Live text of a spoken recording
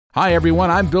Hi everyone,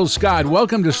 I'm Bill Scott.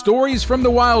 Welcome to Stories from the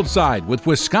Wild Side with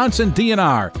Wisconsin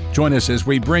DNR. Join us as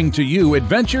we bring to you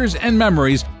adventures and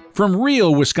memories from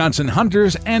real Wisconsin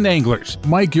hunters and anglers.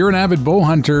 Mike, you're an avid bow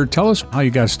hunter. Tell us how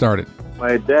you got started.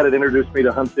 My dad had introduced me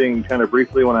to hunting kind of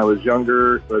briefly when I was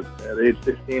younger, but at age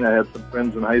 16 I had some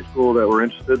friends in high school that were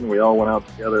interested and we all went out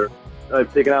together.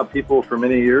 I've taken out people for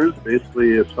many years.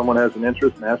 Basically, if someone has an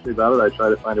interest and asks me about it, I try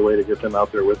to find a way to get them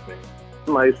out there with me.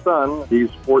 My son,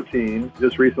 he's 14,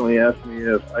 just recently asked me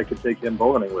if I could take him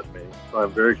bow hunting with me. So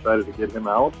I'm very excited to get him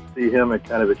out, see him and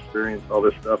kind of experience all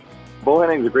this stuff. Bow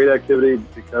hunting is a great activity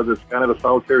because it's kind of a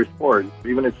solitary sport.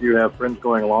 Even if you have friends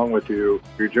going along with you,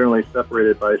 you're generally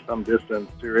separated by some distance.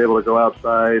 So you're able to go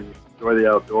outside, enjoy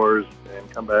the outdoors, and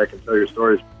come back and tell your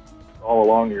stories. All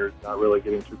along, you're not really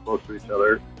getting too close to each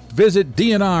other. Visit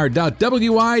dnr.wi.gov.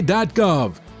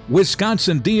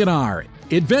 Wisconsin DNR.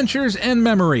 Adventures and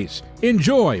memories.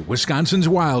 Enjoy Wisconsin's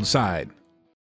Wild Side.